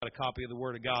a copy of the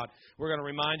Word of God. We're going to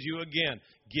remind you again,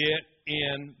 get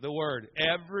in the Word.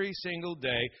 Every single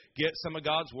day, get some of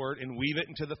God's Word and weave it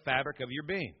into the fabric of your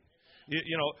being.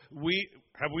 You know,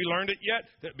 have we learned it yet?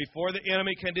 That before the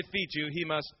enemy can defeat you, he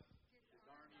must...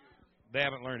 They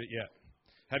haven't learned it yet.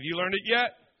 Have you learned it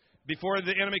yet? Before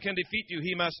the enemy can defeat you,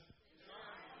 he must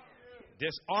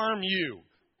disarm you.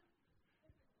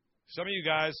 Some of you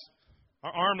guys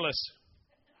are armless.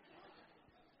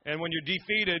 And when you're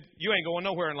defeated, you ain't going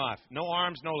nowhere in life. No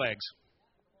arms, no legs.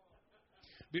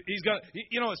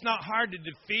 It's not hard to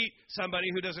defeat somebody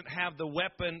who doesn't have the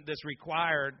weapon that's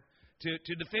required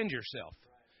to defend yourself.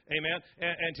 Amen.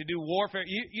 And to do warfare.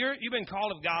 You've been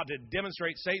called of God to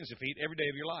demonstrate Satan's defeat every day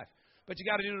of your life. But you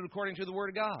got to do it according to the Word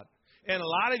of God. And a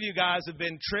lot of you guys have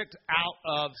been tricked out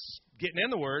of getting in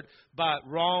the Word by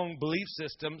wrong belief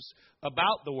systems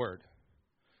about the Word.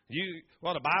 The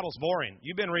Bible's boring.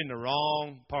 You've been reading the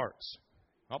wrong parts.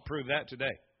 I'll prove that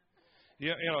today.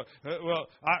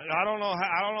 I don't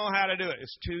know how to do it.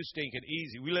 It's too stinking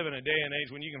easy. We live in a day and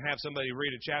age when you can have somebody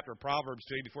read a chapter of Proverbs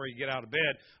to you before you get out of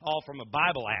bed, all from a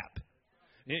Bible app.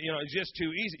 It's just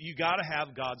too easy. You got to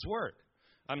have God's Word.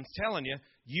 I'm telling you,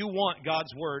 you want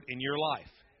God's Word in your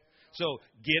life. So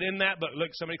get in that book. Look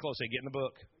somebody close. Say, get in the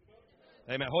book.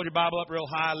 Amen. Hold your Bible up real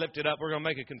high. Lift it up. We're going to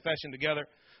make a confession together.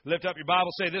 Lift up your Bible.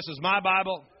 Say, this is my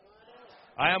Bible.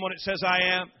 I am what it says I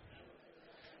am.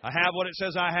 I have what it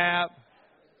says I have.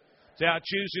 Say, I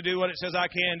choose to do what it says I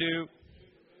can do.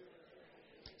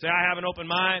 Say, I have an open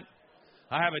mind.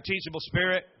 I have a teachable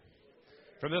spirit.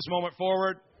 From this moment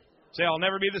forward, say, I'll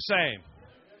never be the same.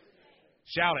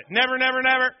 Shout it. Never, never,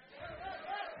 never.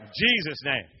 In Jesus'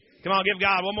 name. Come on, give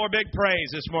God one more big praise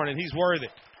this morning. He's worthy.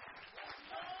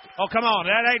 Oh, come on.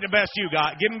 That ain't the best you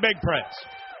got. Give him big praise.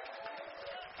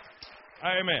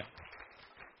 Amen.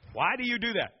 Why do you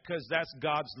do that? Because that's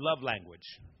God's love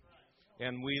language.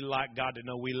 And we like God to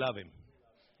know we love Him.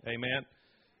 Amen.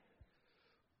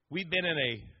 We've been in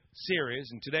a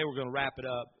series, and today we're going to wrap it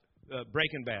up,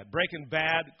 Breaking Bad. Breaking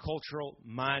Bad Cultural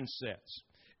Mindsets.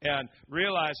 And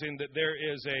realizing that there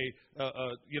is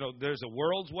there's a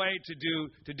world's way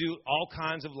to do all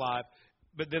kinds of life,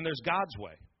 but then there's God's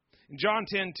way. In John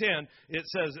 10:10, it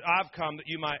says, I've come that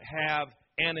you might have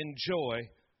and enjoy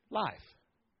life.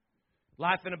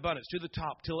 Life in abundance, to the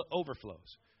top, till it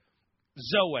overflows.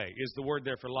 Zoe is the word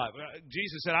there for life.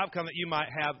 Jesus said, I've come that you might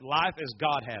have life as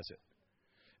God has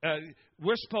it.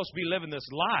 We're supposed to be living this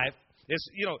life.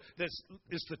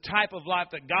 It's the type of life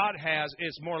that God has.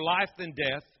 It's more life than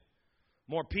death,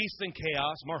 more peace than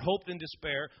chaos, more hope than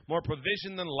despair, more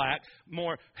provision than lack,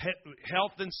 more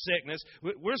health than sickness.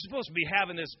 We're supposed to be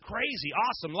having this crazy,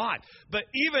 awesome life. But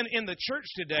even in the church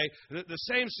today, the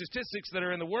same statistics that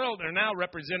are in the world are now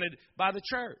represented by the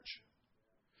church.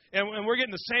 And we're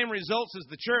getting the same results as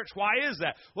the church. Why is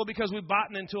that? Well, because we've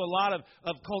bought into a lot of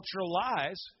cultural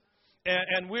lies.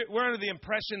 And we're under the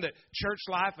impression that church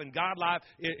life and God life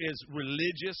is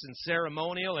religious and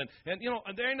ceremonial. And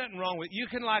there ain't nothing wrong with it. You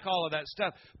can like all of that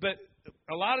stuff. But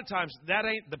a lot of times, that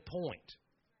ain't the point.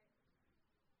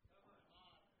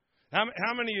 How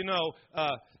many of you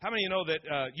know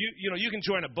that you can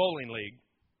join a bowling league,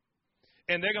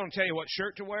 and they're going to tell you what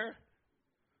shirt to wear,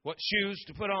 what shoes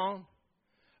to put on.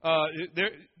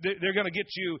 They're going to get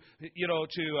you,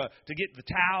 to get the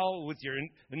towel with your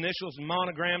initials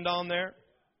monogrammed on there,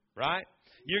 right?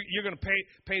 You're going to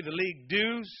pay the league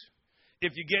dues.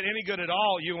 If you get any good at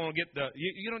all, you're going to get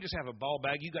you don't just have a ball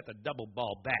bag. You got the double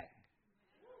ball bag.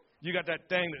 You got that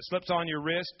thing that slips on your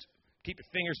wrist. Keep your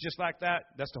fingers just like that.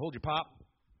 That's to hold your pop.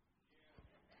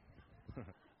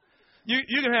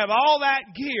 You can have all that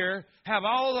gear, have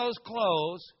all those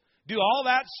clothes, do all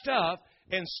that stuff,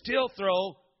 and still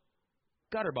throw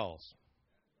gutter balls.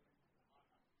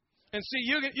 And see,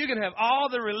 you can have all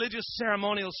the religious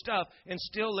ceremonial stuff and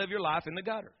still live your life in the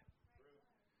gutter.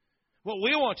 What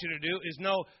we want you to do is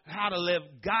know how to live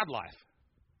God life.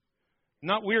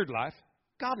 Not weird life,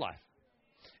 God life.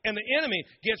 And the enemy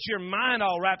gets your mind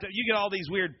all wrapped up. You get all these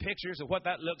weird pictures of what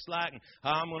that looks like. And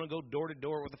I'm going to go door to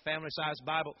door with a family-sized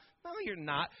Bible. No, you're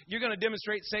not. You're going to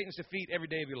demonstrate Satan's defeat every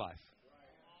day of your life.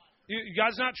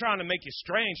 God's not trying to make you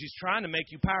strange. He's trying to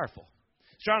make you powerful.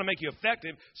 He's trying to make you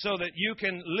effective so that you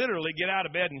can literally get out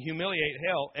of bed and humiliate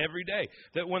hell every day.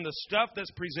 That when the stuff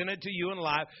that's presented to you in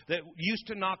life that used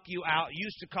to knock you out,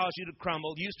 used to cause you to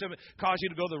crumble, used to cause you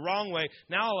to go the wrong way,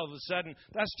 now all of a sudden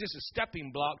that's just a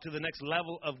stepping block to the next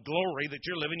level of glory that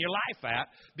you're living your life at,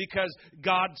 because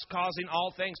God's causing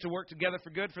all things to work together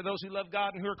for good for those who love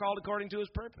God and who are called according to His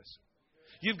purpose.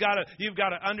 You've got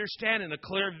to understand and a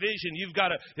clear vision. You've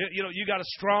got a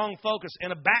strong focus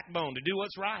and a backbone to do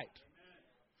what's right.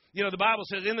 You know, the Bible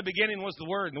says, in the beginning was the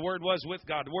Word, and the Word was with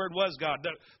God. The Word was God.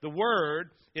 The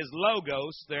Word is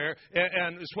logos there,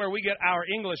 and it's where we get our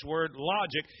English word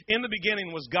logic. In the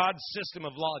beginning was God's system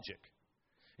of logic.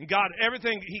 And God,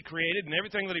 everything He created and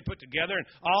everything that He put together and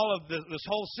all of this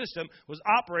whole system was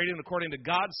operating according to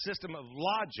God's system of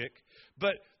logic.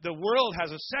 But the world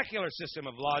has a secular system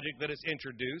of logic that is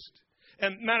introduced.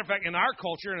 And matter of fact, in our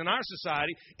culture and in our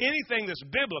society, anything that's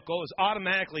biblical is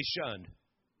automatically shunned.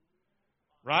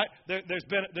 Right? There's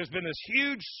been this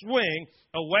huge swing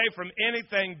away from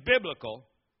anything biblical,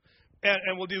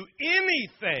 and will do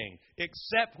anything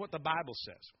except what the Bible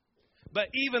says. But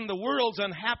even the world's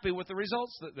unhappy with the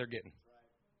results that they're getting.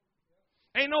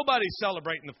 Ain't nobody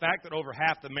celebrating the fact that over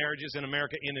half the marriages in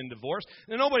America end in divorce.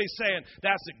 And nobody's saying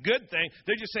that's a good thing.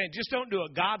 They're just saying just don't do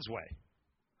it God's way.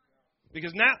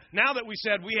 Because now that we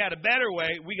said we had a better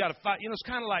way, we got to fight. You know, it's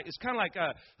kind of like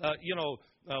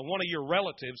one of your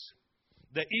relatives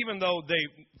that even though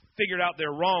they figured out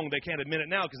they're wrong, they can't admit it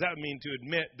now because that would mean to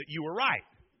admit that you were right.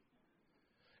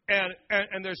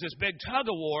 And there's this big tug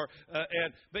of war.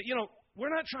 But, you know, we're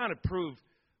not trying to prove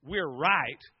we're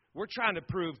right. We're trying to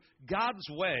prove God's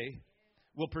way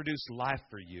will produce life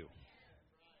for you.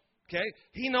 Okay?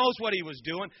 He knows what He was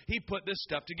doing. He put this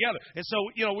stuff together. And so,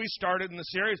 you know, we started in the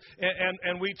series,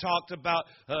 and we talked about,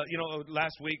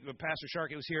 last week, Pastor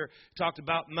Sharkey was here, talked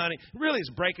about money. Really, it's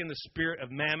breaking the spirit of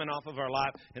mammon off of our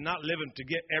life and not living to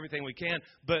get everything we can,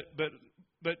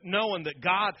 but knowing that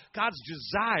God's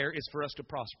desire is for us to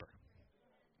prosper.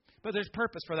 But there's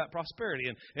purpose for that prosperity,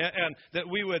 and that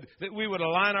we would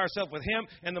align ourselves with Him.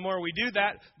 And the more we do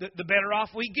that, the better off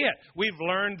we get. We've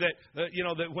learned that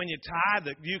that when you tithe,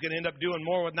 that you can end up doing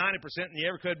more with 90% than you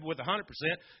ever could with 100%,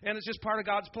 and it's just part of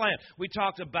God's plan. We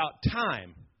talked about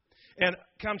time, and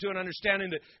come to an understanding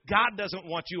that God doesn't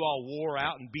want you all wore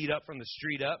out and beat up from the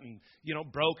street up, and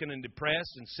broken and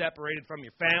depressed and separated from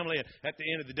your family. And at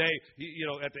the end of the day,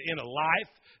 at the end of life,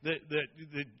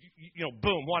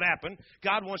 boom, what happened?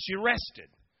 God wants you rested.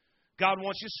 God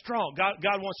wants you strong.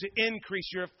 God wants to increase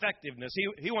your effectiveness.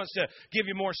 He wants to give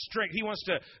you more strength. He wants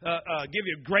to give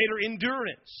you greater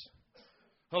endurance.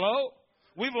 Hello?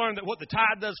 We've learned that what the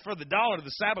tithe does for the dollar, the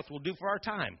Sabbath will do for our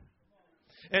time.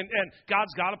 And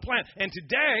God's got a plan. And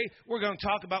today, we're going to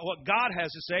talk about what God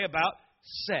has to say about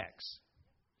sex.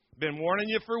 Been warning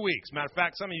you for weeks. Matter of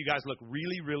fact, some of you guys look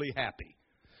really, really happy.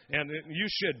 And you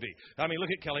should be. I mean, look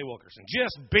at Kelly Wilkerson,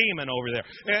 just beaming over there.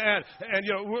 And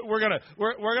we're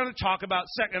gonna talk about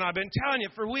sex. And I've been telling you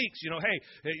for weeks,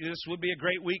 hey, this would be a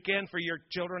great weekend for your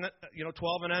children,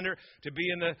 12 and under, to be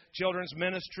in the children's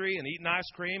ministry and eating ice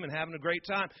cream and having a great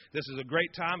time. This is a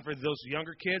great time for those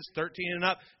younger kids, 13 and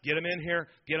up. Get them in here,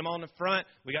 get them on the front.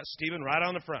 We got Stephen right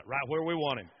on the front, right where we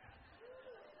want him.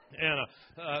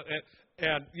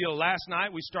 And last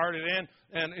night we started in,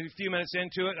 and a few minutes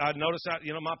into it, I noticed that,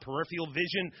 my peripheral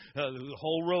vision, the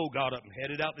whole row got up and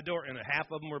headed out the door, and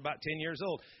half of them were about 10 years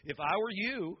old. If I were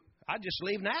you, I'd just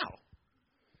leave now.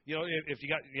 If you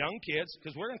got young kids,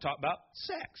 because we're going to talk about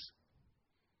sex.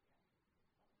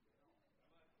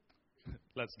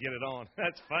 Let's get it on.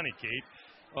 That's funny, Keith.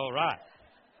 All right.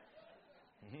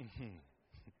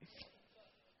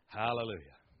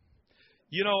 Hallelujah.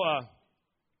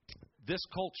 This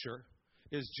culture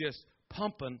is just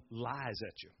pumping lies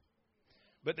at you.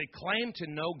 But they claim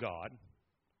to know God,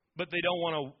 but they don't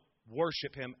want to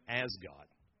worship Him as God.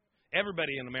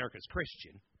 Everybody in America is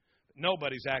Christian.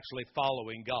 Nobody's actually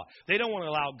following God. They don't want to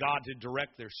allow God to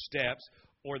direct their steps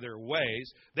or their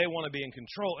ways. They want to be in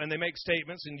control. And they make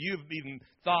statements, and you've even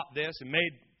thought this and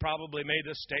probably made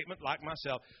this statement like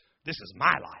myself, this is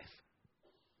my life.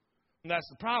 And that's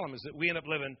the problem, is that we end up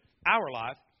living our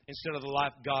life instead of the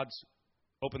life God's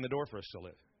opened the door for us to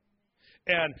live.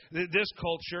 And this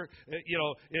culture,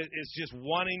 is just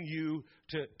wanting you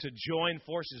to join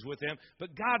forces with them.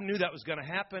 But God knew that was going to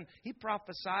happen. He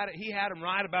prophesied it. He had them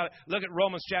right about it. Look at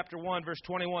Romans chapter 1, verse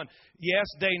 21. Yes,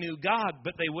 they knew God,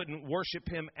 but they wouldn't worship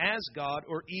Him as God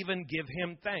or even give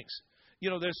Him thanks.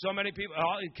 There's so many people.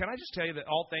 Can I just tell you that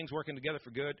all things working together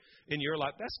for good in your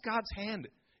life, that's God's hand.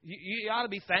 You ought to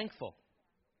be thankful.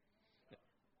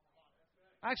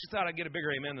 I actually thought I'd get a bigger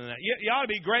amen than that. You ought to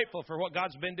be grateful for what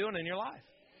God's been doing in your life.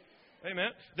 Amen.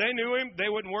 They knew Him. They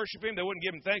wouldn't worship Him. They wouldn't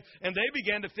give Him thanks. And they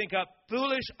began to think up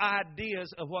foolish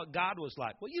ideas of what God was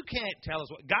like. Well, you can't tell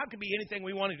us what. God could be anything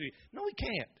we want Him to be. No, He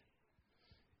can't.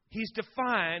 He's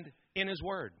defined in His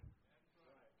Word.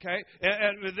 Okay?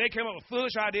 And they came up with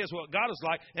foolish ideas of what God was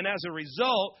like. And as a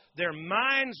result, their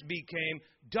minds became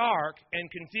dark and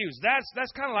confused.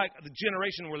 That's kind of like the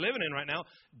generation we're living in right now.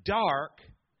 Dark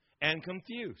and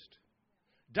confused.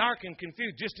 Dark and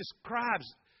confused just describes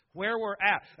where we're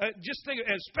at. Just think,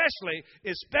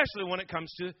 especially when it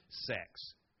comes to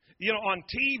sex. You know, on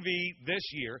TV this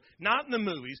year, not in the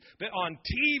movies, but on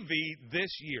TV this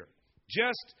year,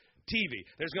 just TV,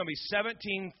 there's going to be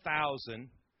 17,000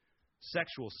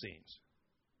 sexual scenes.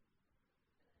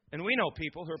 And we know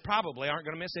people who probably aren't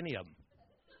going to miss any of them.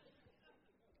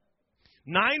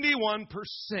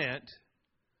 91%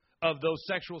 of those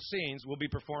sexual scenes will be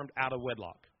performed out of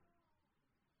wedlock.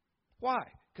 Why?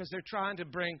 Because they're trying to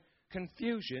bring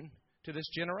confusion to this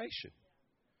generation.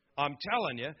 I'm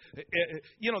telling you,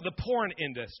 the porn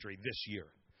industry this year,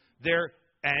 their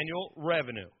annual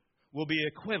revenue will be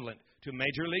equivalent to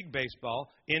Major League Baseball,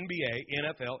 NBA,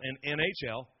 NFL, and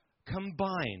NHL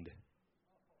combined.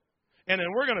 And then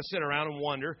we're going to sit around and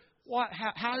wonder,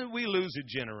 how did we lose a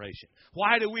generation?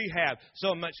 Why do we have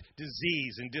so much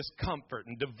disease and discomfort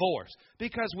and divorce?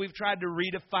 Because we've tried to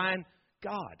redefine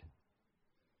God.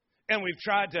 And we've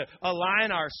tried to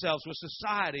align ourselves with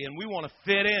society, and we want to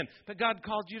fit in. But God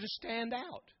called you to stand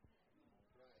out.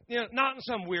 Not in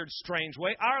some weird, strange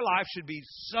way. Our life should be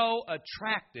so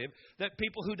attractive that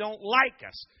people who don't like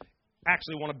us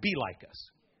actually want to be like us.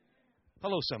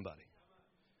 Hello, somebody.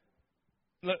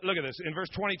 Look at this. In verse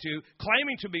 22,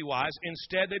 claiming to be wise,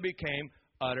 instead they became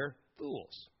utter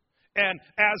fools. And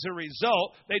as a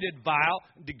result, they did vile,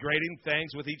 degrading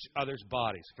things with each other's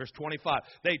bodies. Verse 25,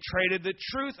 they traded the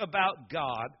truth about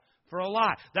God for a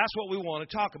lie. That's what we want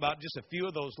to talk about, just a few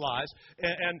of those lies.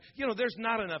 And there's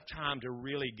not enough time to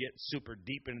really get super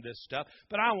deep into this stuff,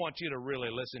 but I want you to really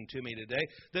listen to me today.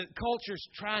 The culture's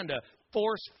trying to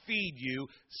force feed you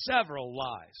several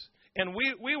lies. And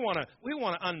we want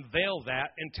to unveil that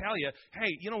and tell you,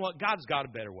 hey, you know what? God's got a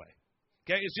better way.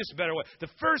 Okay, it's just a better way. The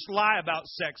first lie about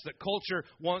sex that culture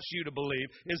wants you to believe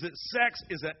is that sex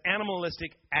is an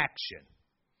animalistic action.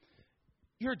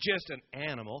 You're just an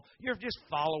animal. You're just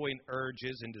following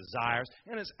urges and desires,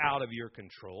 and it's out of your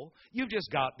control. You've just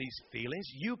got these feelings.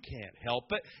 You can't help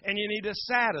it, and you need to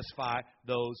satisfy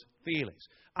those feelings.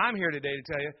 I'm here today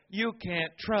to tell you, you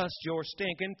can't trust your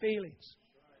stinking feelings.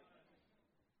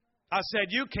 I said,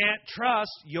 you can't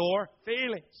trust your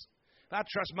feelings. If I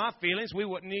trust my feelings, we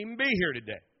wouldn't even be here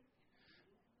today.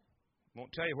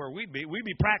 Won't tell you where we'd be. We'd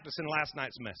be practicing last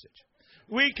night's message.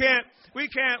 We can't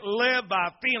live by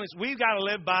feelings. We've got to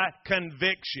live by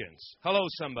convictions. Hello,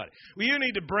 somebody. Well, you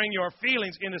need to bring your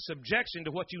feelings into subjection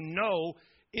to what you know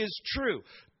is true.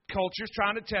 Culture's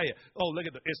trying to tell you,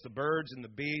 it's the birds and the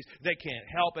bees. They can't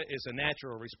help it. It's a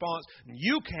natural response.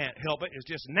 You can't help it. It's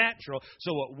just natural.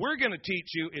 So what we're going to teach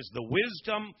you is the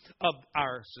wisdom of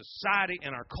our society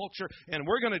and our culture, and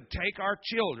we're going to take our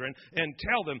children and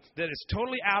tell them that it's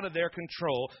totally out of their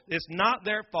control. It's not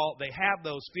their fault. They have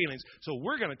those feelings. So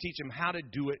we're going to teach them how to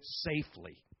do it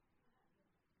safely.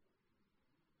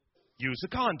 Use a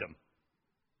condom.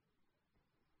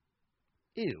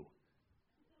 Ew.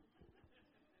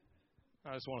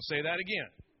 I just want to say that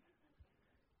again.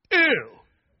 Ew.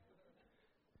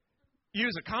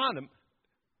 Use a condom.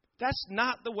 That's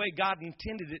not the way God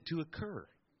intended it to occur.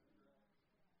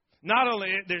 Not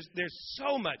only there's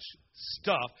so much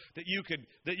stuff that you could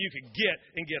get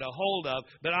and get a hold of,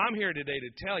 but I'm here today to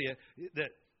tell you that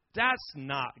that's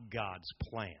not God's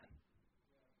plan.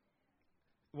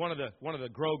 One of the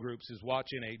Grow groups is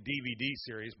watching a DVD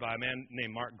series by a man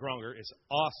named Mark Grunger. It's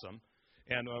awesome.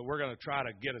 And we're going to try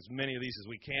to get as many of these as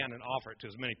we can and offer it to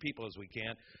as many people as we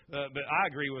can. But I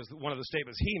agree with one of the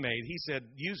statements he made. He said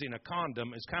using a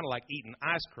condom is kind of like eating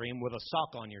ice cream with a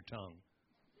sock on your tongue.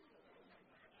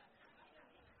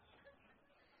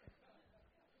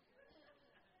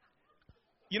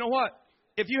 You know what?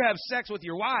 If you have sex with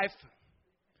your wife,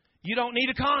 you don't need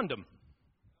a condom.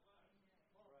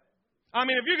 I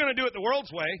mean, if you're going to do it the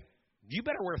world's way, you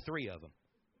better wear 3 of them.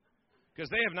 Because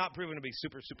they have not proven to be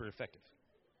super, super effective.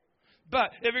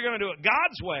 But if you're going to do it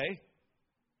God's way,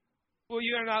 well,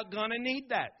 you're not going to need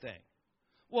that thing.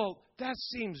 Well, that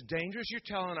seems dangerous. You're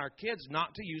telling our kids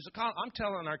not to use a condom. I'm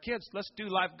telling our kids, let's do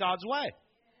life God's way.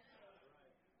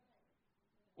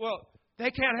 Well,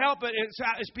 they can't help it.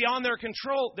 It's beyond their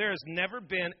control. There has never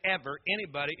been, ever,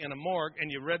 anybody in a morgue, and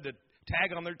you read the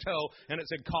tag on their toe, and it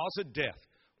said cause of death,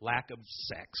 lack of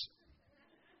sex.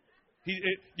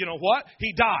 You know what?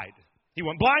 He died. He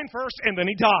went blind first, and then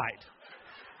he died.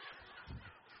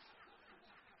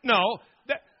 No,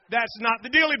 that's not the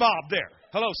dealy-bob there.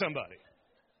 Hello, somebody.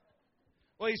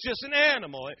 Well, he's just an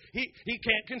animal. He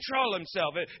can't control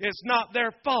himself. It's not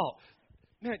their fault.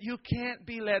 Man, you can't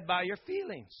be led by your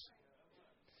feelings.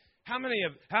 How many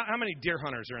deer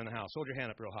hunters are in the house? Hold your hand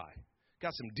up real high.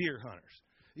 Got some deer hunters.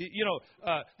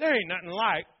 There ain't nothing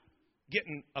like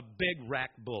getting a big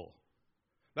rack bull.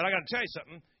 But I got to tell you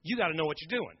something. You got to know what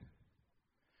you're doing.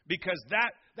 Because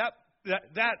that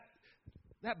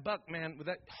buck, man, with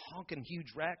that honking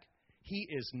huge rack, he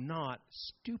is not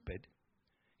stupid.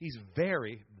 He's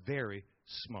very, very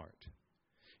smart.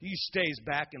 He stays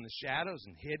back in the shadows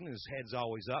and hidden. His head's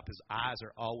always up. His eyes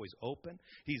are always open.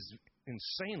 He's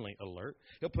insanely alert.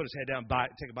 He'll put his head down,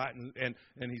 take a bite, and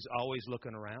he's always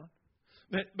looking around.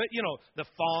 But you know, the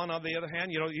fawn, on the other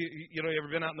hand, you ever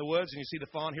been out in the woods and you see the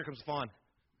fawn? Here comes the fawn.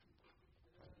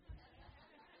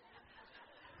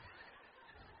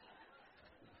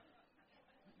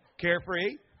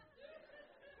 Carefree.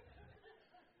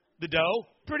 The doe,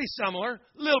 pretty similar,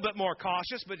 a little bit more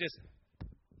cautious, but just,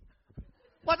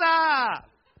 what's up?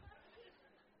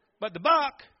 But the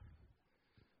buck,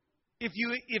 if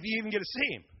you even get to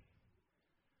see him,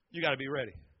 you got to be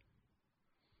ready.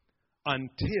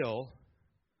 Until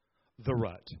the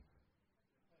rut.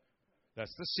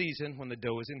 That's the season when the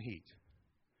doe is in heat.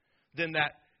 Then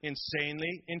that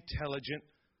insanely intelligent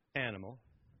animal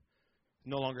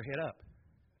no longer head up.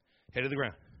 Head to the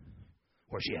ground.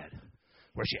 Where's she at?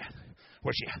 Where's she at?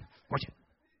 Where's she at? Where's she at?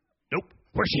 Nope.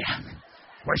 Where's she at?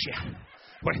 Where's she at?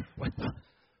 Where's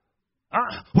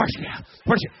she at?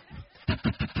 Where's she at?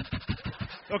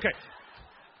 Okay.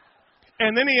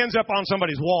 And then he ends up on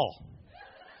somebody's wall.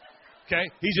 Okay?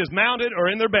 He's just mounted or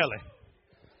in their belly.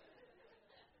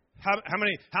 How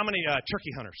many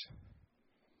turkey hunters?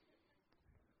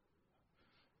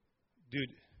 Dude,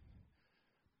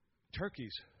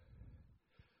 turkeys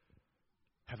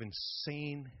have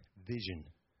insane vision.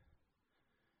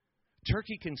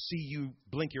 Turkey can see you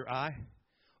blink your eye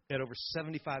at over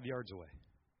 75 yards away.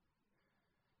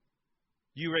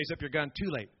 You raise up your gun too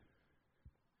late.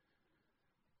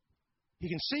 He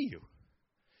can see you.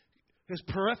 His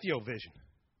peripheral vision.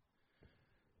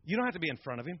 You don't have to be in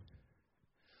front of him.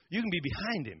 You can be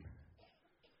behind him.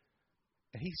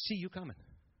 And he see you coming.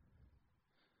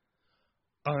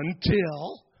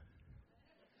 Until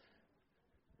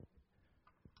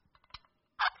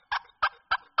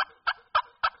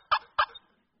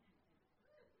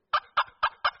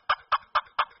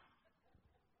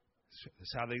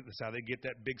that's how they get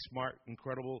that big, smart,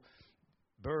 incredible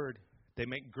bird. They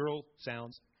make girl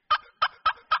sounds.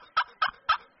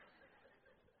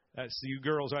 That's you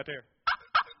girls right there.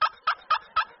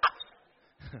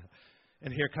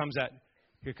 And here comes that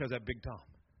big Tom.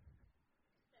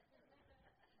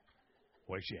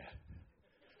 Where's she at?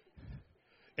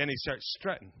 And he starts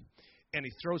strutting, and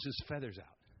he throws his feathers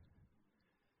out.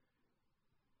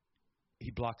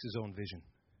 He blocks his own vision.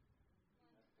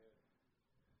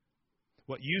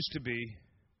 What used to be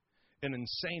an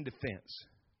insane defense,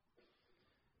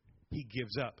 he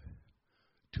gives up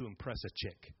to impress a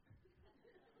chick.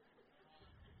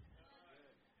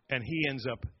 And he ends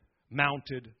up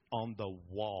mounted on the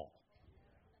wall,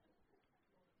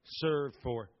 served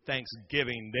for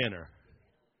Thanksgiving dinner.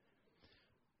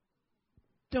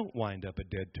 Don't wind up a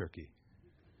dead turkey.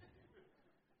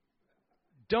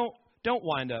 Don't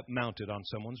wind up mounted on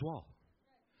someone's wall.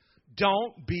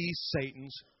 Don't be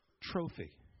Satan's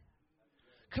trophy.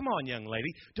 Come on, young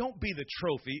lady. Don't be the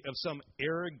trophy of some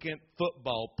arrogant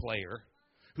football player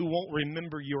who won't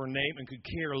remember your name and could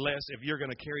care less if you're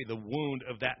going to carry the wound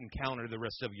of that encounter the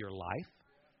rest of your life.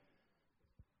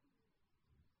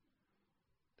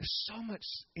 There's so much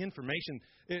information,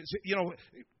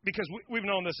 because we've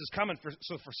known this is coming for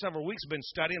several weeks. We've been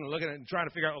studying and looking at it and trying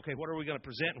to figure out, okay, what are we going to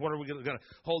present and what are we going to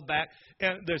hold back?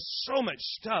 And there's so much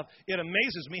stuff. It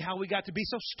amazes me how we got to be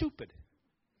so stupid.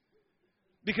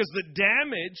 Because the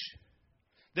damage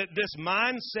that this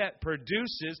mindset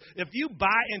produces, if you buy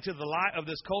into the lie of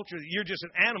this culture that you're just an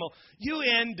animal, you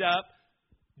end up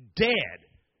dead,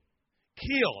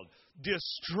 killed,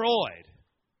 destroyed.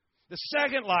 The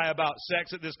second lie about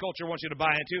sex that this culture wants you to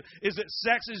buy into is that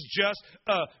sex is just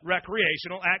a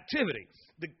recreational activity.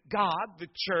 The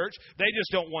church, they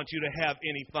just don't want you to have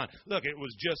any fun. Look, it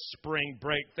was just spring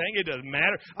break thing. It doesn't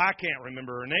matter. I can't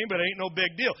remember her name, but it ain't no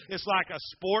big deal. It's like a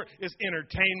sport. It's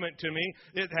entertainment to me.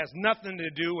 It has nothing to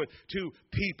do with two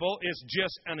people. It's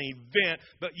just an event.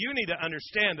 But you need to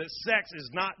understand that sex is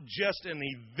not just an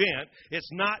event. It's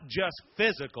not just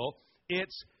physical.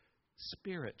 It's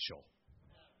spiritual.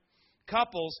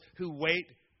 Couples who wait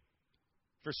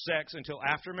for sex until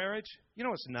after marriage, you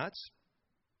know what's nuts?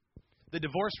 The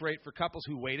divorce rate for couples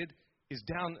who waited is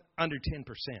down under 10%.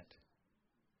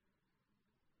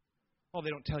 Oh, they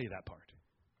don't tell you that part.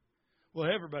 Well,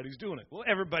 everybody's doing it. Well,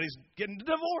 everybody's getting a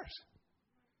divorce.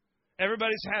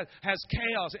 Everybody has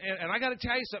chaos. And I got to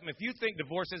tell you something. If you think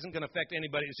divorce isn't going to affect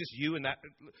anybody, it's just you and that.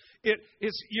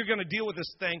 You're going to deal with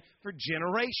this thing for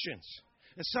generations.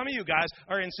 And some of you guys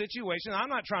are in situations. I'm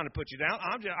not trying to put you down.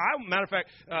 Matter of fact,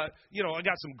 I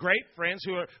got some great friends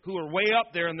who are way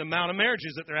up there in the amount of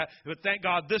marriages that they're at. But thank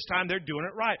God this time they're doing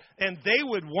it right. And they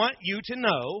would want you to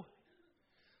know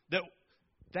that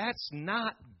that's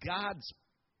not God's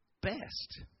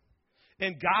best.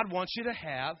 And God wants you to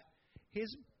have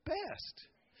His best.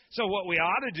 So what we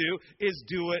ought to do is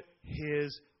do it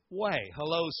His way.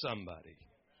 Hello, somebody.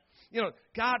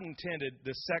 God intended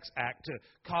the sex act to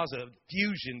cause a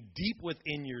fusion deep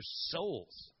within your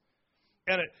souls.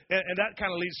 And that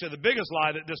kind of leads to the biggest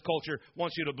lie that this culture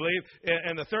wants you to believe.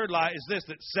 And the third lie is this,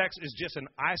 that sex is just an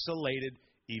isolated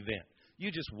event.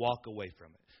 You just walk away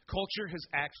from it. Culture has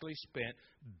actually spent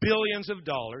billions of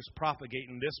dollars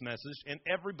propagating this message, and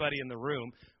everybody in the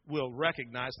room will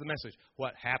recognize the message.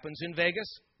 What happens in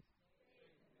Vegas?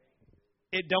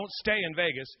 It don't stay in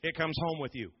Vegas. It comes home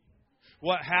with you.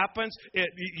 What happens,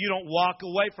 you don't walk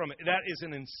away from it. That is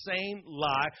an insane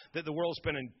lie that the world's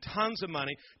spending tons of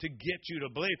money to get you to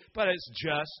believe, but it's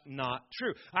just not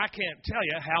true. I can't tell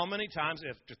you how many times,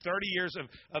 after 30 years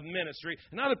of ministry,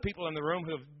 and other people in the room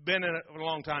who have been in it for a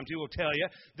long time too will tell you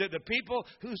that the people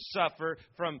who suffer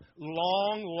from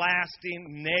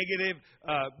long-lasting negative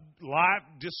life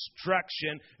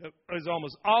destruction is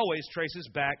almost always traces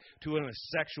back to a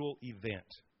sexual event.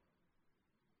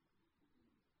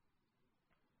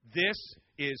 This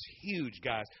is huge,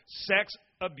 guys. Sex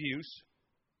abuse.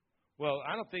 Well,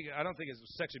 I don't think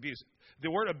it's sex abuse. The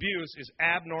word abuse is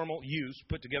abnormal use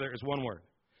put together as one word.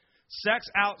 Sex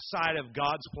outside of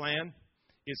God's plan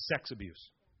is sex abuse.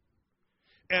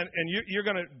 And you're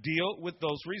going to deal with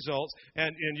those results,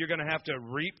 and you're going to have to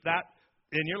reap that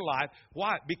in your life.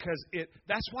 Why? Because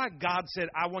that's why God said,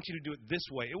 I want you to do it this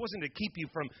way. It wasn't to keep you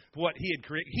from what He had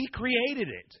created. He created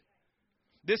it.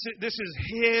 This is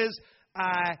His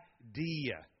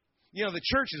idea. The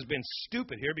church has been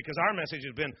stupid here because our message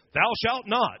has been, thou shalt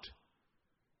not.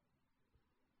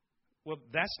 Well,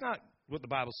 that's not what the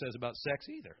Bible says about sex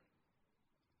either.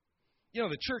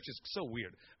 The church is so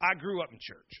weird. I grew up in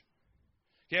church.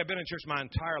 Okay, I've been in church my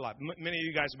entire life. Many of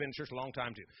you guys have been in church a long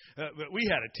time, too. But we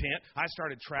had a tent. I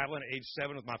started traveling at age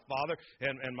 7 with my father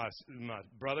and my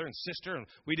brother and sister, and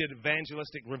we did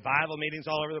evangelistic revival meetings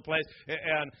all over the place.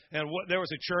 And there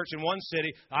was a church in one city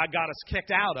I got us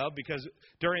kicked out of because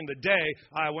during the day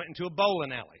I went into a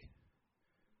bowling alley.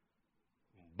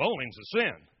 Bowling's a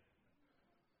sin.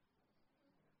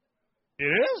 It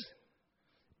is?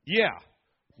 Yeah.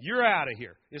 You're out of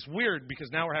here. It's weird because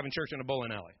now we're having church in a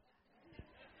bowling alley.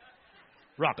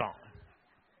 Rock on.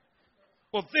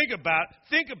 Well, think about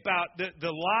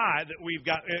the lie that we've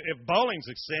got. If bowling's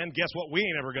a sin, guess what we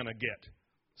ain't ever going to get?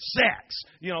 Sex.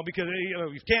 Because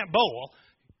you can't bowl.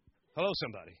 Hello,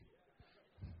 somebody.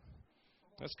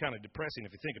 That's kind of depressing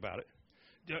if you think about it.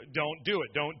 Don't do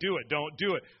it. Don't do it. Don't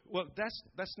do it. Well,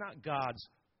 that's not God's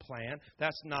plan.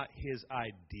 That's not His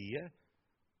idea.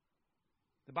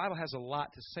 The Bible has a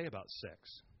lot to say about sex.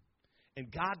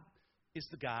 And God is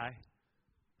the guy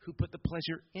who put the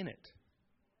pleasure in it.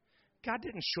 God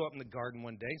didn't show up in the garden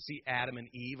one day, see Adam and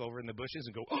Eve over in the bushes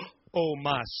and go, oh,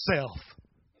 myself.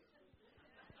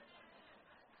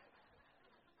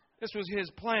 This was His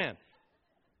plan.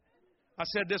 I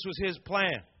said this was His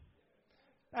plan.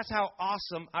 That's how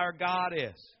awesome our God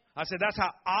is. I said that's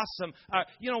how awesome.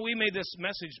 We made this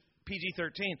message PG-13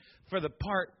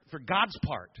 for God's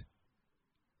part.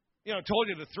 Told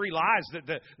you the 3 lies that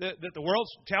the world's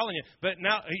telling you. But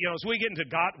now, as we get into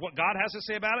God, what God has to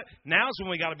say about it, now's when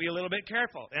we got to be a little bit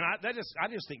careful. And I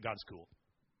just think God's cool.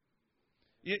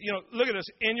 Look at this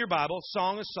in your Bible,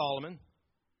 Song of Solomon.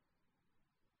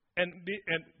 And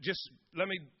just let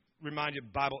me remind you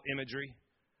of Bible imagery.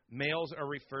 Males are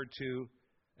referred to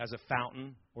as a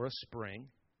fountain or a spring.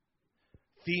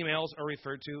 Females are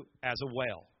referred to as a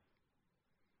well.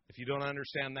 If you don't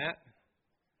understand that,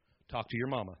 talk to your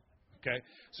mama. Okay?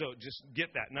 So just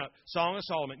get that. Now, Song of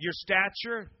Solomon. Your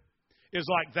stature is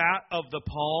like that of the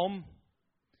palm,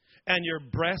 and your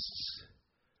breasts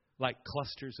like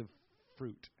clusters of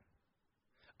fruit.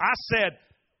 I said,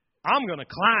 I'm going to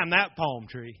climb that palm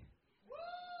tree.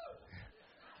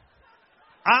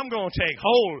 I'm going to take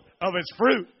hold of its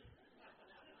fruit.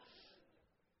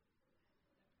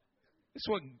 It's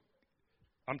what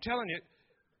I'm telling you.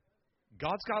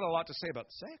 God's got a lot to say about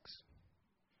sex.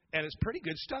 And it's pretty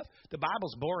good stuff. The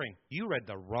Bible's boring. You read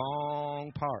the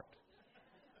wrong part.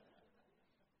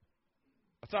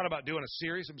 I thought about doing a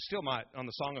series. I still might on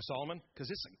the Song of Solomon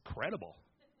because it's incredible.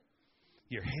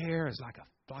 Your hair is like a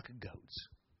flock of goats.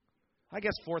 I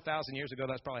guess 4,000 years ago,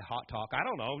 that's probably hot talk. I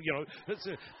don't know.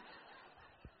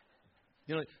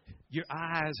 Your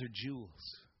eyes are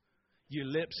jewels. Your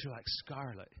lips are like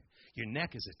scarlet. Your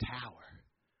neck is a tower.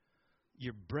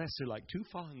 Your breasts are like two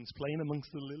fawns playing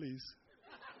amongst the lilies.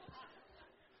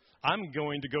 I'm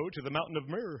going to go to the mountain of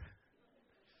myrrh.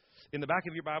 In the back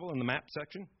of your Bible, in the map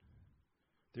section,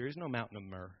 there is no mountain of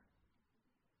myrrh.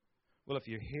 Well, if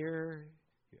your hair,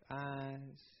 your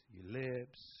eyes, your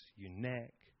lips, your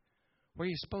neck, where are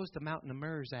you supposed the mountain of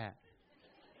myrrh is at?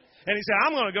 And he said,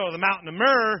 I'm going to go to the mountain of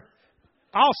myrrh.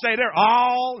 I'll stay there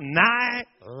all night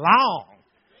long.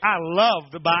 I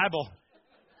love the Bible.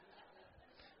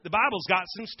 The Bible's got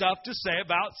some stuff to say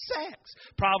about sex.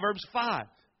 Proverbs 5,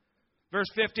 verse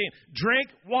 15. Drink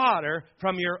water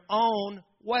from your own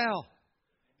well.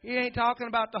 He ain't talking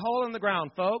about the hole in the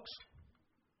ground, folks.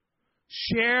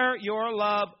 Share your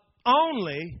love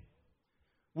only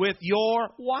with your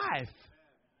wife.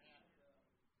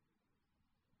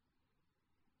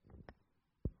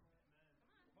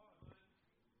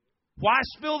 Why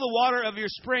spill the water of your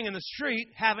spring in the street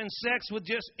having sex with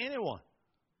just anyone?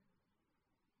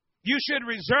 You should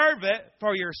reserve it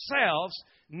for yourselves.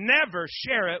 Never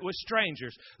share it with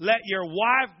strangers. Let your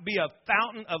wife be a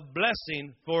fountain of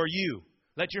blessing for you.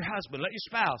 Let your husband, let your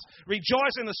spouse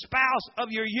rejoice in the spouse of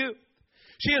your youth.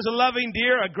 She is a loving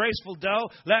deer, a graceful doe.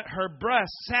 Let her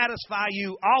breast satisfy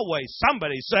you always.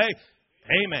 Somebody say,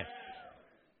 amen.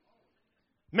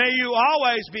 May you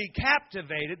always be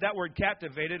captivated. That word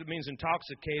captivated, it means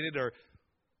intoxicated or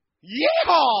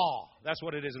yeehaw. That's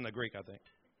what it is in the Greek, I think.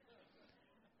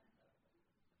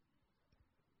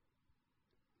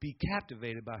 Be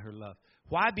captivated by her love.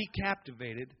 Why be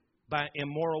captivated by an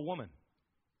immoral woman?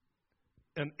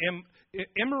 And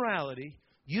immorality,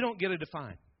 you don't get to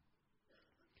define.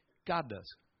 God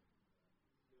does.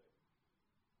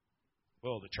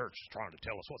 Well, the church is trying to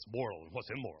tell us what's moral and what's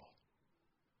immoral.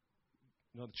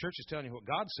 No, the church is telling you what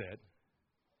God said,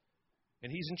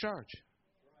 and He's in charge.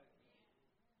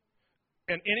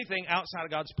 And anything outside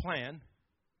of God's plan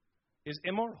is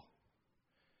immoral.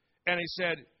 And He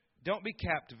said, don't be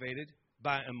captivated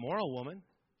by an immoral woman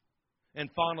and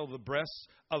fondle the breasts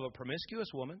of a promiscuous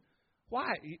woman. Why?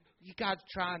 You God's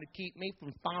trying to keep me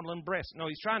from fondling breasts. No,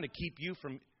 He's trying to keep you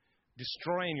from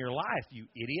destroying your life, you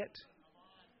idiot.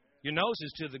 Your nose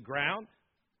is to the ground,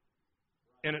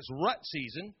 and it's rut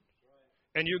season,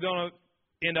 and you're going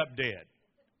to end up dead.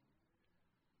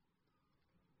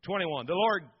 21. The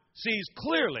Lord sees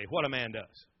clearly what a man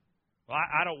does. Well,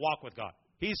 I don't walk with God.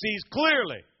 He sees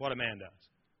clearly what a man does.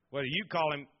 Whether you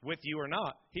call Him with you or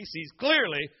not, He sees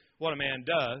clearly what a man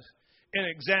does and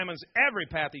examines every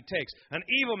path he takes. An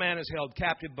evil man is held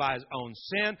captive by his own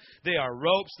sin. They are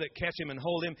ropes that catch him and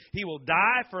hold him. He will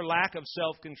die for lack of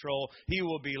self-control. He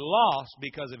will be lost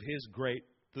because of his great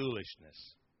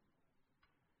foolishness.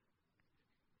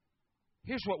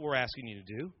 Here's what we're asking you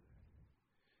to do.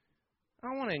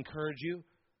 I want to encourage you,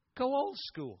 go old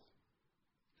school.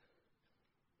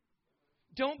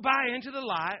 Don't buy into the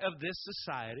lie of this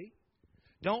society.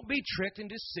 Don't be tricked and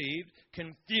deceived,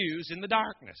 confused in the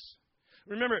darkness.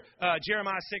 Remember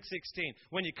Jeremiah 6:16.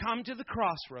 When you come to the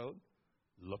crossroad,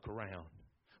 look around.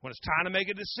 When it's time to make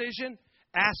a decision,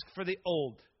 ask for the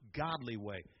old, godly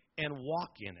way and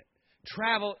walk in it.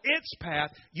 Travel its path.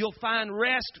 You'll find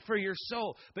rest for your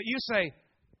soul. But you say,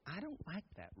 I don't like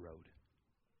that road.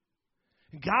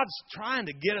 God's trying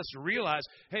to get us to realize,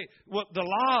 hey, well, the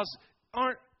laws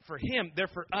aren't for Him, they're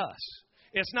for us.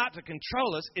 It's not to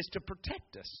control us, it's to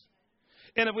protect us.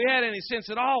 And if we had any sense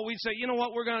at all, we'd say, you know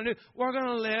what we're going to do? We're going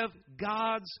to live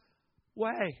God's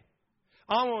way.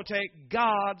 I'm going to take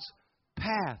God's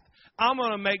path. I'm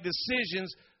going to make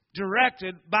decisions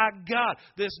directed by God.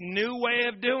 This new way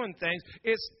of doing things,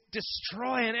 it's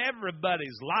destroying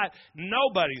everybody's life.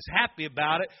 Nobody's happy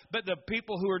about it, but the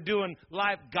people who are doing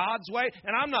life God's way,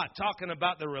 and I'm not talking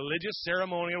about the religious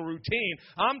ceremonial routine.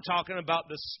 I'm talking about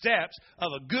the steps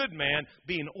of a good man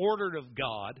being ordered of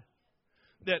God.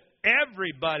 That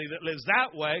everybody that lives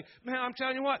that way, man, I'm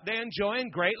telling you what, they're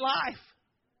enjoying great life.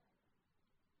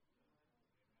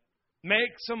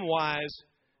 Make some wise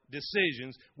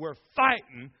decisions. We're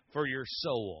fighting for your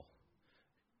soul.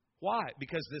 Why?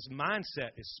 Because this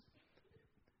mindset is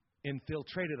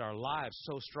infiltrated our lives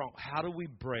so strong. How do we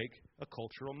break a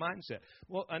cultural mindset?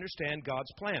 Well, understand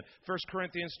God's plan. 1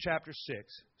 Corinthians chapter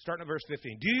 6, starting at verse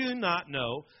 15. Do you not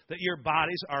know that your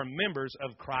bodies are members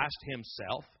of Christ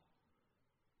Himself?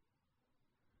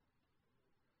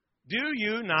 Do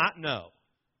you not know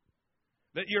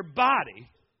that your body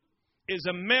is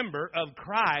a member of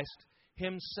Christ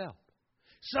Himself?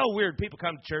 So weird. People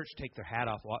come to church, take their hat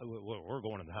off. We're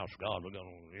going in the house of God.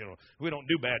 We don't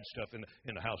do bad stuff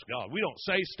in the house of God. We don't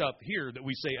say stuff here that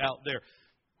we say out there.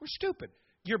 We're stupid.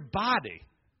 Your body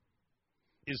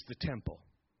is the temple.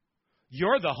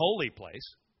 You're the holy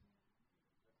place.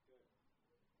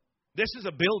 This is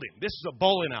a building. This is a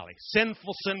bowling alley.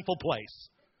 Sinful, sinful place.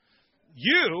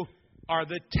 You are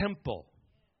the temple.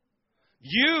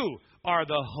 You are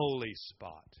the holy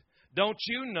spot. Don't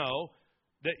you know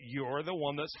that you're the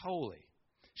one that's holy?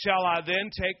 Shall I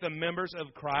then take the members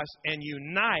of Christ and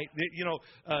unite?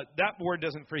 That word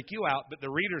doesn't freak you out, but the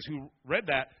readers who read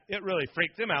that, it really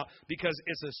freaked them out because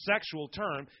it's a sexual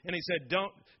term. And he said,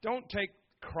 don't take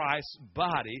Christ's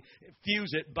body,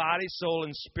 fuse it, body, soul,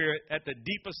 and spirit at the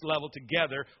deepest level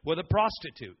together with a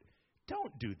prostitute.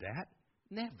 Don't do that.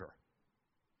 Never.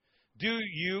 Do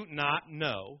you not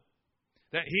know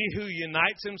that he who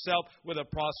unites himself with a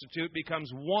prostitute becomes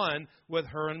one with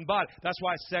her in body? That's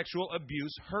why sexual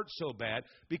abuse hurts so bad,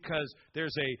 because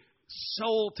there's a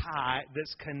soul tie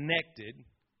that's connected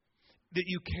that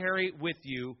you carry with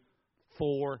you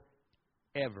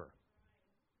forever.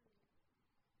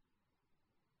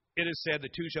 It is said the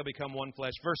two shall become one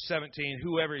flesh. Verse 17,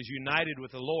 whoever is united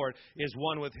with the Lord is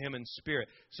one with him in spirit.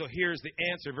 So here's the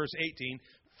answer. Verse 18,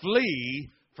 flee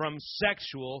from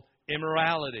sexual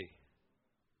immorality.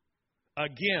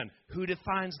 Again, who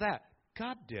defines that?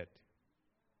 God did.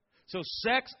 So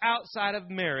sex outside of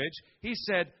marriage, he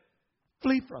said,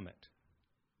 flee from it.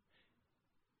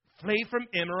 Flee from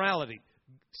immorality.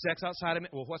 Sex outside of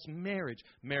marriage. Well, what's marriage?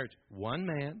 Marriage, one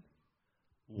man,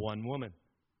 one woman.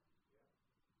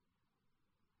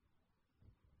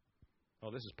 Oh,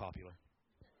 this is popular.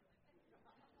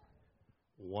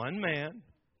 One man,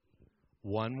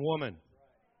 one woman.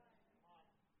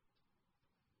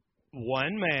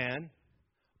 One man,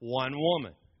 one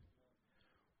woman.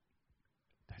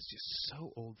 That's just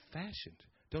so old-fashioned.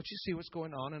 Don't you see what's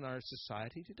going on in our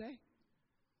society today?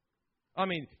 I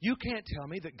mean, you can't tell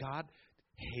me that God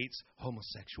hates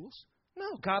homosexuals.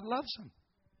 No, God loves them.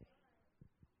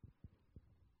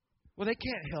 Well, they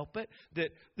can't help it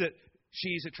that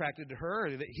she's attracted to her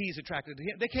or that he's attracted to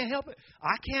him. They can't help it.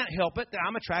 I can't help it that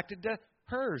I'm attracted to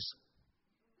hers.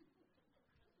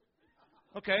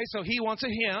 Okay, so he wants a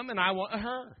him and I want a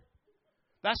her.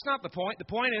 That's not the point. The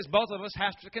point is both of us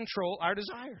have to control our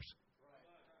desires.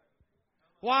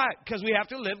 Why? Because we have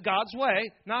to live God's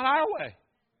way, not our way.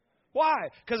 Why?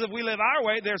 Because if we live our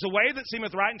way, there's a way that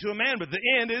seemeth right unto a man, but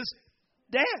the end is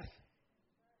death.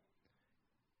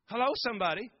 Hello,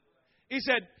 somebody. He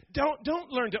said, don't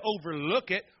learn to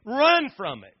overlook it. Run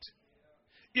from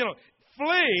it.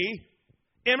 Flee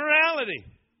immorality.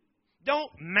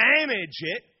 Don't manage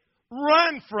it.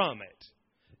 Run from it.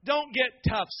 Don't get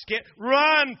tough skin.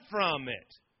 Run from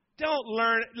it. Don't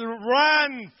learn.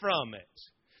 Run from it.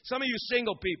 Some of you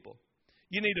single people,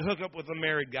 you need to hook up with a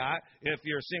married guy. If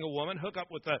you're a single woman, hook up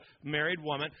with a married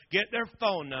woman. Get their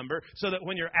phone number so that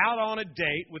when you're out on a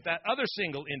date with that other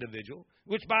single individual,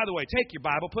 which, by the way, take your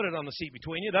Bible, put it on the seat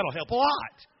between you. That'll help a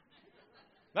lot.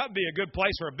 That would be a good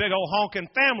place for a big old honking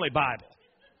family Bible.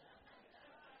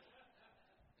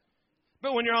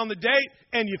 But when you're on the date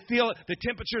and you feel the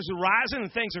temperatures are rising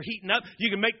and things are heating up, you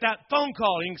can make that phone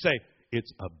call and you can say,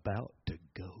 it's about to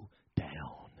go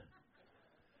down.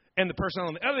 And the person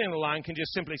on the other end of the line can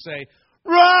just simply say,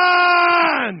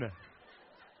 run!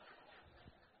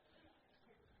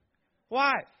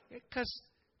 Why? Because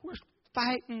we're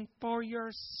fighting for your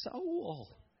soul.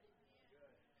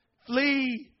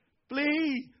 Flee,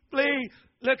 flee, flee.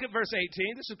 Look at verse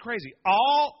 18. This is crazy.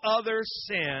 All other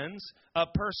sins a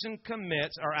person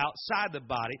commits are outside the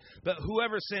body, but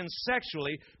whoever sins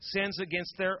sexually sins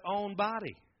against their own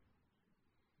body.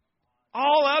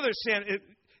 All other sin,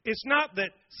 it's not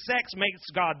that sex makes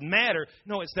God madder.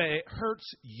 No, it's that it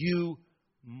hurts you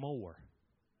more.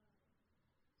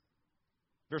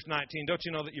 Verse 19, don't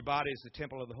you know that your body is the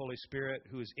temple of the Holy Spirit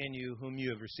who is in you, whom you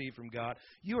have received from God?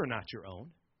 You are not your own.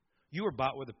 You were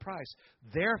bought with a price.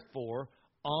 Therefore,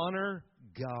 honor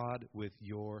God with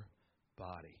your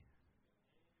body.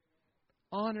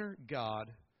 Honor God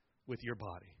with your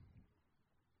body.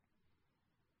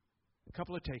 A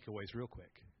couple of takeaways real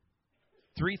quick.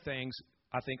 3 things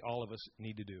I think all of us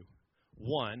need to do.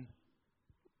 1,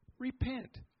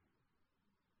 repent.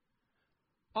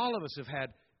 All of us have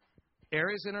had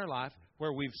areas in our life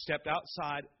where we've stepped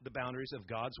outside the boundaries of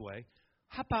God's way.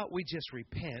 How about we just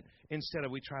repent instead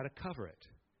of we try to cover it?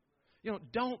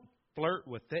 Don't flirt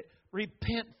with it.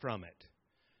 Repent from it.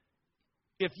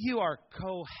 If you are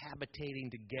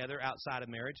cohabitating together outside of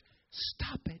marriage,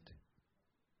 stop it.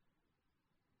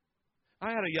 I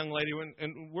had a young lady,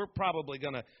 and we're probably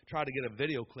going to try to get a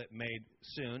video clip made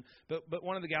soon, but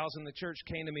one of the gals in the church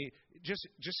came to me just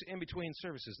in between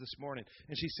services this morning,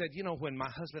 and she said, when my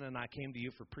husband and I came to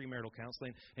you for premarital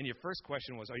counseling, and your first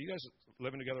question was, are you guys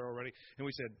living together already? And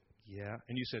we said, yeah.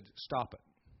 And you said, stop it.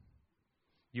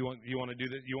 You want to do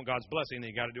this? You want God's blessing, then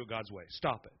you got to do it God's way.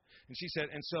 Stop it. And she said,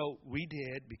 and so we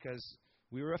did because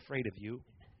we were afraid of you.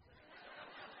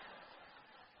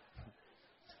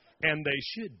 And they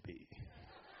should be.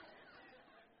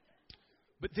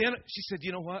 But then she said,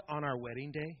 you know what? On our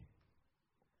wedding day,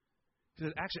 she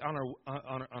said, actually,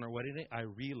 on our wedding day, I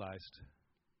realized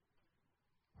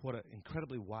what an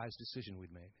incredibly wise decision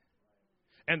we'd made.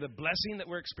 And the blessing that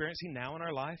we're experiencing now in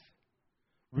our life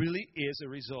really is a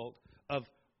result of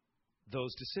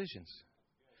those decisions.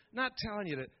 I'm not telling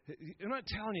you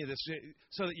this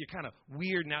so that you're kind of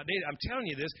weird and outdated. I'm telling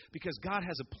you this because God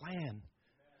has a plan,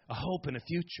 a hope, and a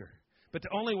future. But the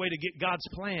only way to get God's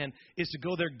plan is to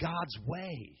go there God's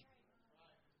way.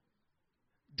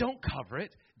 Don't cover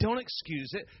it. Don't excuse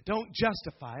it. Don't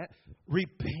justify it.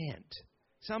 Repent.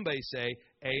 Somebody say,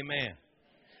 amen.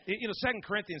 2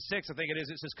 Corinthians 6, I think it is,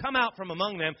 it says, come out from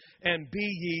among them and be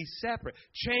ye separate.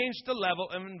 Change the level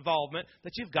of involvement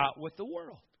that you've got with the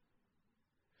world.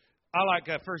 I like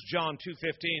 1 John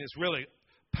 2:15. It's really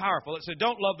powerful. It said,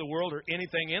 don't love the world or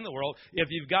anything in the world. If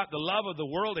you've got the love of the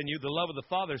world in you, the love of the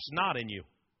Father is not in you.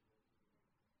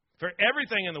 For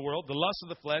everything in the world, the lust of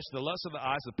the flesh, the lust of the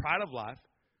eyes, the pride of life,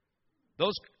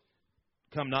 those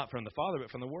come not from the Father,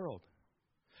 but from the world.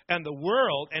 And the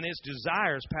world and its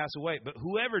desires pass away. But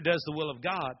whoever does the will of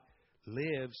God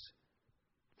lives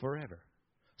forever.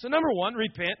 So number one,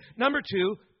 repent. Number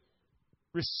two,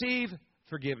 receive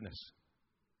forgiveness.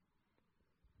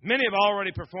 Many have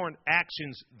already performed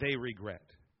actions they regret.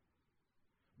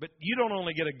 But you don't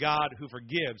only get a God who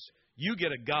forgives, you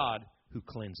get a God who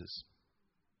cleanses.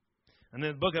 And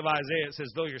in the book of Isaiah, it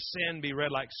says, though your sin be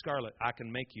red like scarlet, I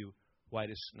can make you white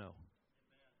as snow.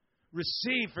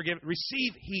 Receive forgiveness.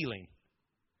 Receive healing.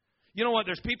 You know what?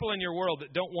 There's people in your world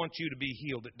that don't want you to be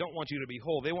healed, that don't want you to be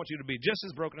whole. They want you to be just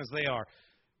as broken as they are.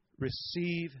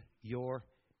 Receive your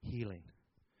healing.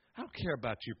 I don't care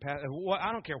about your past.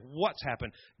 I don't care what's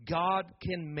happened. God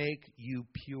can make you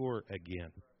pure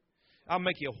again. I'll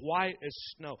make you white as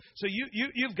snow. So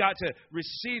you've got to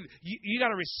receive. You got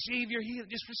to receive your healing.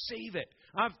 Just receive it.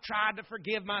 I've tried to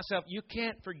forgive myself. You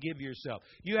can't forgive yourself.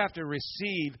 You have to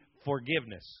receive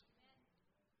forgiveness.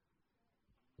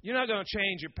 You're not going to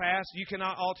change your past. You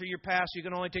cannot alter your past. You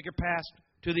can only take your past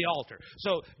to the altar.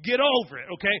 So get over it,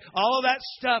 okay? All of that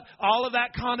stuff, all of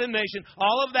that condemnation,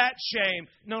 all of that shame.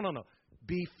 No.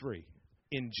 Be free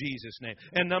in Jesus' name.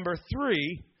 And number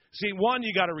three, see, one,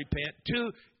 you got to repent.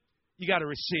 Two, you got to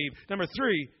receive. Number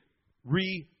three,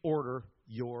 reorder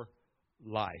your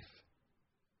life.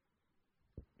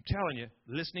 I'm telling you,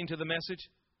 listening to the message,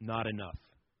 not enough.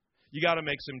 You got to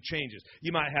make some changes.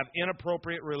 You might have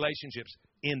inappropriate relationships.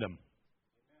 End them.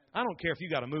 I don't care if you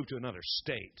got to move to another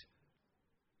state.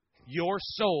 Your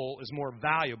soul is more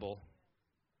valuable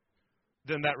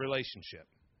than that relationship.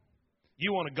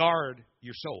 You want to guard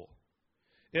your soul.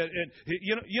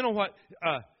 You know what?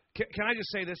 Can I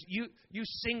just say this? You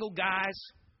single guys,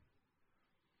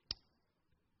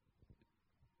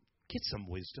 get some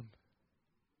wisdom.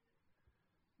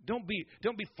 Don't be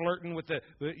flirting with the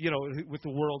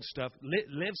world stuff.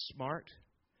 Live smart.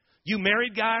 You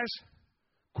married guys,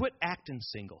 quit acting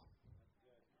single.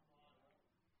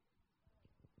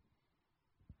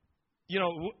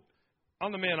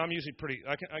 On the men, I'm usually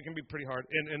I can be pretty hard.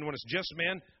 And when it's just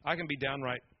men, I can be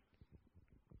downright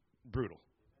brutal.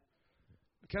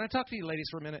 Can I talk to you ladies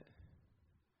for a minute?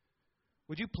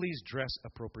 Would you please dress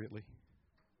appropriately?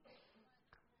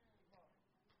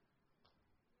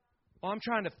 Well, I'm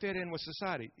trying to fit in with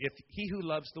society. If he who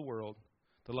loves the world,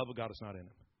 the love of God is not in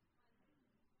him.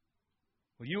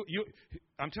 Well,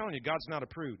 I'm telling you, God's not a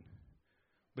prude.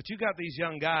 But you got these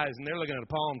young guys, and they're looking at a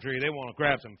palm tree. They want to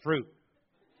grab some fruit.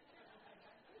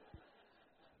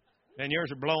 And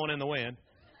yours are blowing in the wind.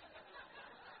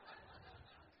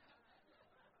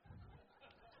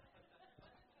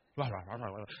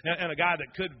 And a guy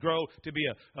that could grow to be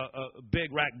a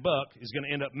big rack buck is going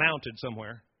to end up mounted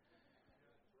somewhere.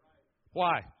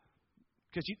 Why?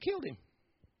 Because you killed him.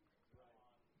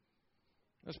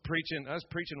 I was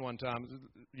preaching one time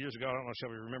years ago. I don't know if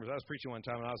Shelby remembers. I was preaching one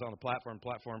time, and I was on the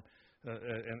platform,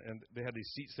 and they had these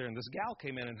seats there. And this gal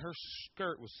came in, and her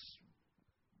skirt was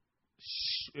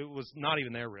not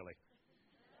even there really.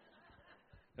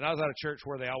 And I was at a church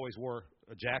where they always wore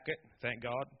a jacket. Thank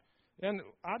God. And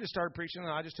I just started preaching,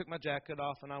 and I just took my jacket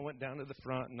off, and I went down to the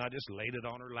front, and I just laid it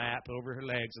on her lap over her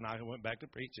legs, and I went back to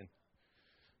preaching.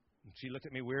 And she looked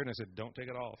at me weird, and I said, "Don't take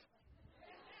it off."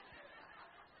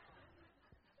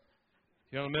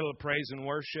 In the middle of praise and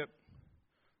worship,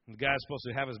 and the guy's supposed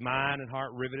to have his mind and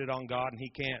heart riveted on God, and he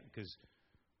can't because,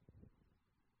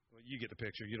 well, you get the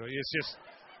picture. It's just,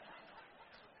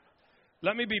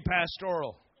 Let me be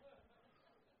pastoral.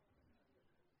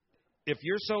 If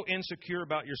you're so insecure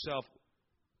about yourself,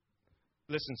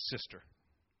 listen, sister,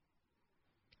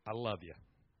 I love you.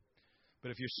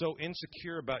 But if you're so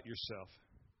insecure about yourself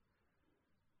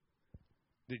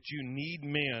that you need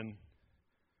men,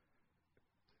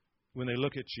 when they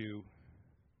look at you,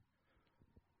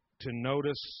 to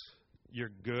notice your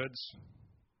goods,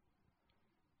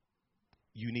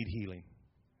 you need healing.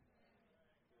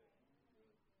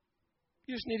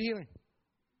 You just need healing.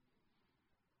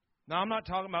 Now, I'm not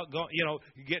talking about going, you're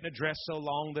getting a dress so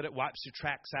long that it wipes your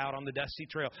tracks out on the dusty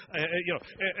trail. We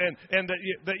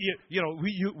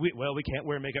can't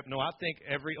wear makeup. No, I think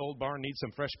every old barn needs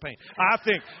some fresh paint.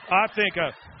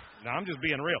 No, I'm just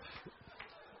being real.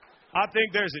 I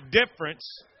think there's a difference.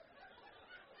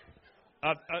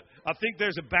 I think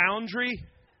there's a boundary.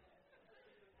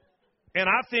 And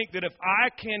I think that if I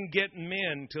can get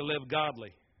men to live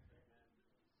godly,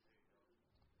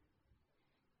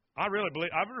 I really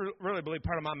believe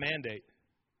part of my mandate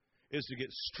is to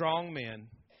get strong men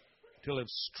to live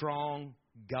strong,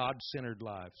 God-centered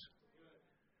lives.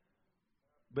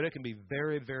 But it can be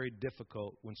very, very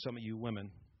difficult when some of you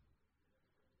women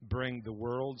bring the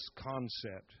world's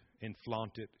concept and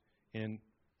flaunt it in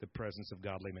the presence of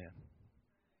godly men.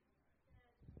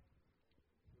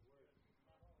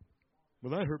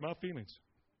 Well, that hurt my feelings.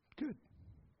 Good.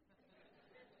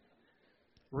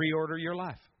 Reorder your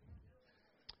life.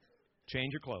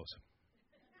 Change your clothes.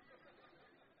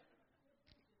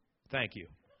 Thank you.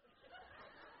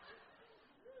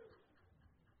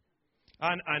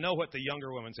 I know what the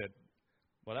younger woman said.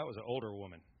 Well, that was an older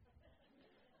woman.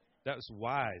 That was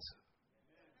wise.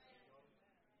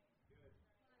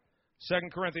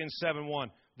 2 Corinthians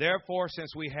 7:1. Therefore,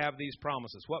 since we have these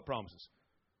promises. What promises?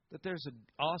 That there's an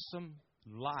awesome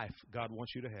life God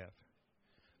wants you to have.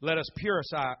 Let us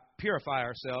purify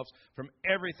ourselves from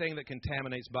everything that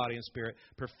contaminates body and spirit,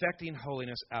 perfecting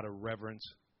holiness out of reverence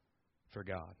for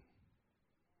God.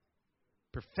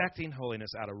 Perfecting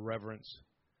holiness out of reverence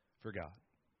for God.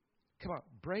 Come on,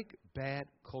 break bad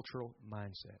cultural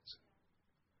mindsets.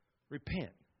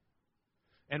 Repent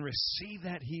and receive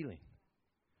that healing.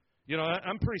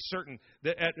 I'm pretty certain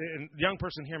that, young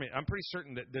person, hear me, I'm pretty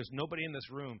certain that there's nobody in this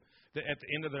room that at the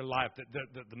end of their life, that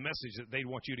the message that they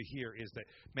want you to hear is that,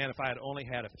 man, if I had only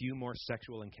had a few more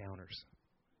sexual encounters.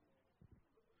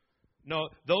 No,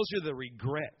 those are the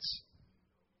regrets.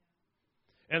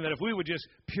 And that if we would just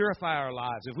purify our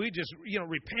lives, if we just,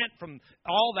 repent from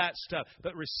all that stuff,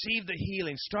 but receive the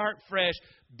healing, start fresh,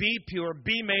 be pure,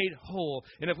 be made whole.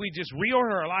 And if we just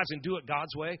reorder our lives and do it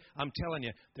God's way, I'm telling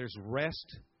you, there's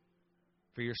rest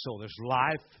for your soul. There's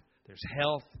life, there's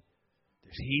health,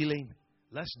 there's healing.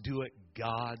 Let's do it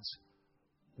God's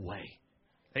way.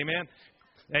 Amen?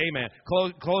 Amen.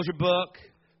 Close your book.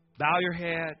 Bow your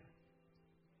head.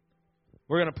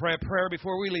 We're going to pray a prayer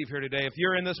before we leave here today. If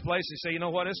you're in this place and say, you know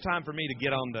what, it's time for me to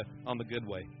get on the good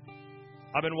way.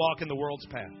 I've been walking the world's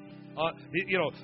path.